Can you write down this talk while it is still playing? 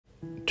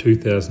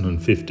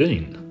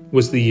2015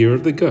 was the year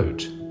of the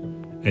goat,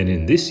 and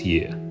in this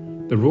year,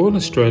 the Royal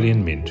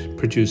Australian Mint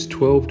produced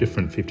 12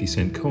 different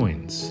 50-cent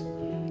coins.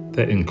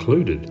 That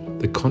included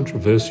the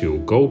controversial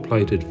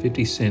gold-plated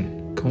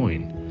 50-cent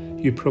coin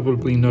you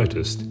probably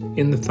noticed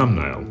in the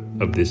thumbnail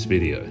of this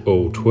video.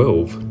 All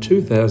 12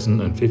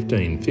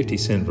 2015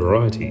 50-cent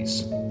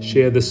varieties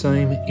share the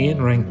same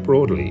Ian Rank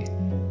Broadley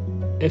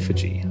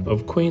effigy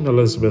of Queen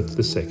Elizabeth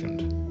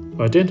II,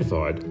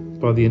 identified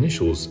by the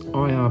initials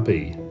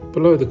IRB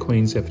below the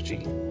Queen's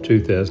effigy.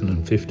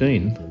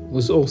 2015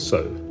 was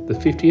also the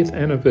 50th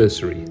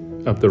anniversary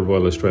of the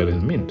Royal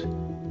Australian Mint,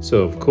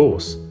 so of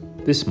course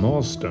this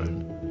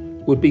milestone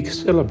would be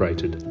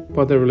celebrated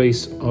by the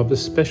release of a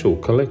special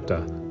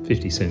collector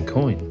 50-cent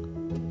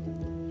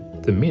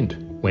coin. The Mint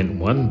went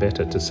one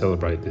better to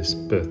celebrate this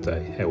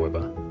birthday,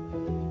 however,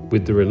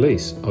 with the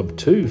release of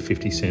two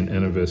 50-cent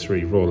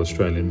anniversary Royal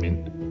Australian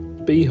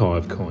Mint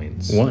beehive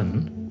coins,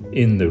 one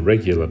in the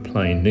regular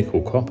plain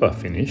nickel copper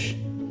finish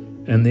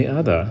and the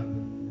other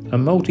a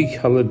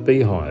multicoloured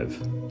beehive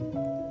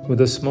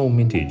with a small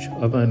mintage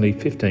of only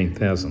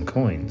 15,000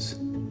 coins,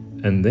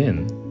 and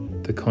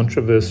then the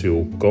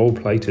controversial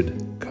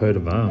gold-plated coat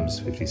of arms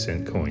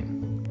 50-cent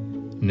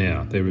coin.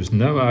 Now, there is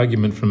no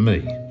argument from me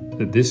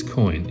that this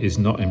coin is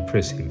not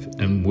impressive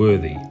and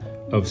worthy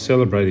of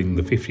celebrating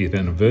the 50th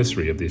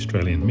anniversary of the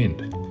Australian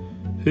Mint.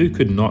 Who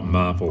could not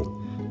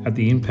marvel at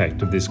the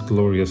impact of this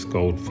glorious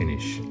gold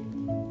finish?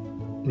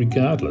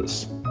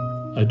 Regardless,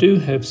 I do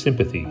have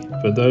sympathy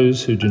for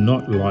those who do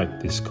not like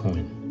this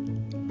coin.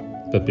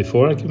 But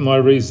before I give my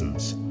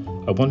reasons,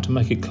 I want to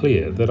make it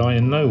clear that I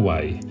in no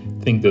way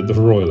think that the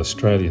Royal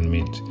Australian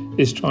Mint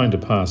is trying to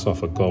pass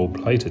off a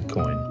gold-plated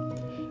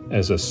coin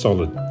as a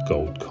solid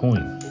gold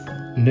coin.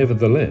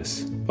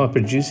 Nevertheless, by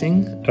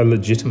producing a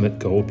legitimate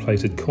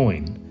gold-plated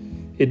coin,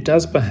 it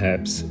does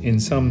perhaps,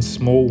 in some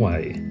small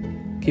way,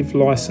 give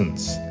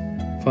license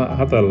for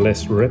other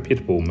less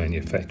reputable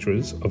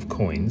manufacturers of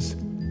coins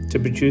to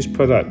produce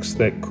products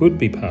that could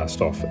be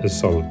passed off as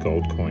solid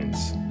gold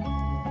coins,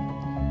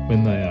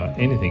 when they are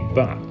anything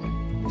but.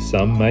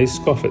 Some may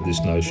scoff at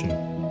this notion,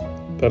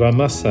 but I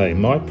must say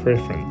my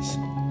preference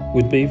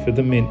would be for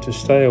the Mint to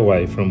stay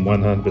away from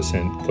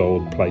 100%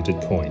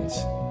 gold-plated coins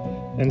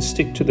and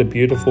stick to the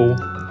beautiful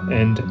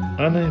and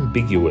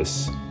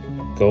unambiguous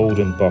gold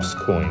embossed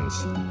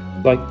coins,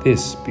 like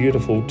this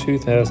beautiful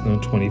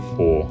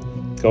 2024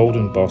 gold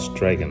embossed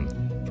dragon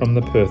from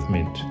the Perth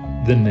Mint.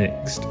 The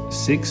next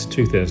 6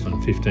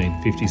 2015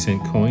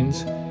 50-cent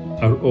coins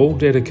are all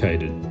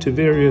dedicated to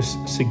various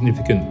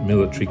significant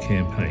military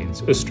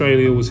campaigns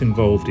Australia was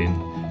involved in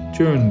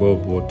during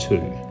World War II.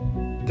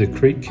 The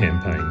Crete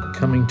campaign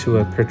coming to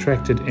a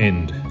protracted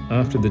end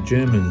after the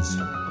Germans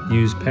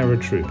used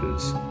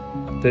paratroopers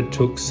that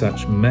took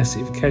such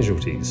massive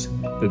casualties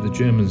that the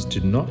Germans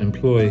did not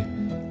employ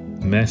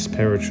mass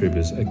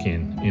paratroopers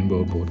again in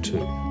World War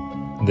II.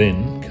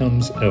 Then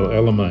comes El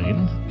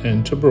Alamein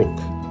and Tobruk,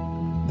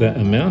 that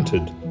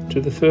amounted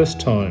to the first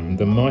time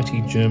the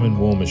mighty German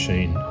war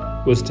machine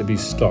was to be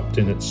stopped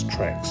in its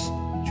tracks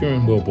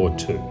during World War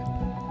II,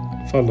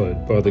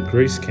 followed by the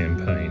Greece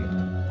campaign,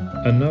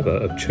 another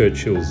of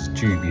Churchill's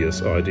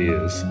dubious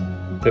ideas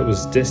that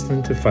was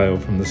destined to fail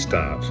from the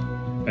start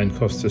and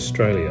cost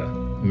Australia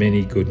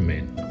many good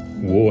men.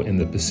 War in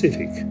the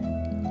Pacific,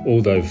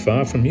 although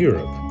far from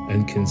Europe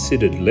and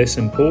considered less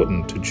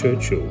important to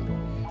Churchill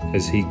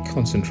as he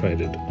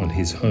concentrated on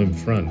his home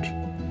front,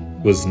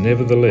 was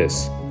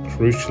nevertheless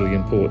crucially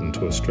important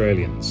to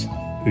Australians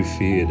who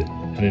feared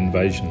an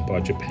invasion by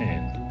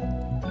Japan.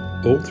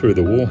 All through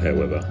the war,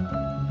 however,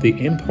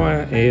 the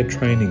Empire Air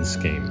Training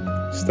Scheme,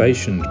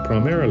 stationed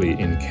primarily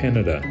in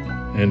Canada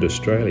and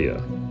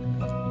Australia,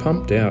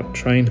 pumped out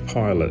trained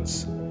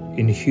pilots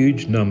in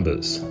huge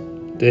numbers,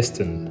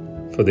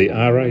 destined for the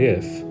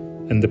RAF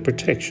and the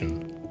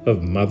protection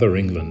of Mother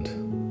England.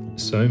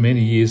 So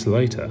many years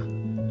later,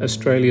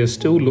 Australia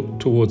still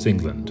looked towards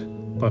England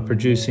by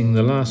producing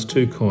the last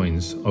two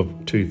coins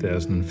of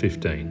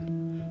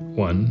 2015,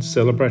 one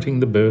celebrating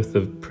the birth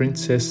of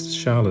Princess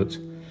Charlotte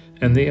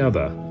and the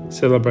other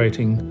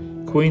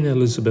celebrating Queen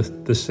Elizabeth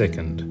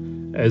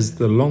II as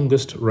the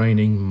longest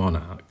reigning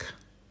monarch.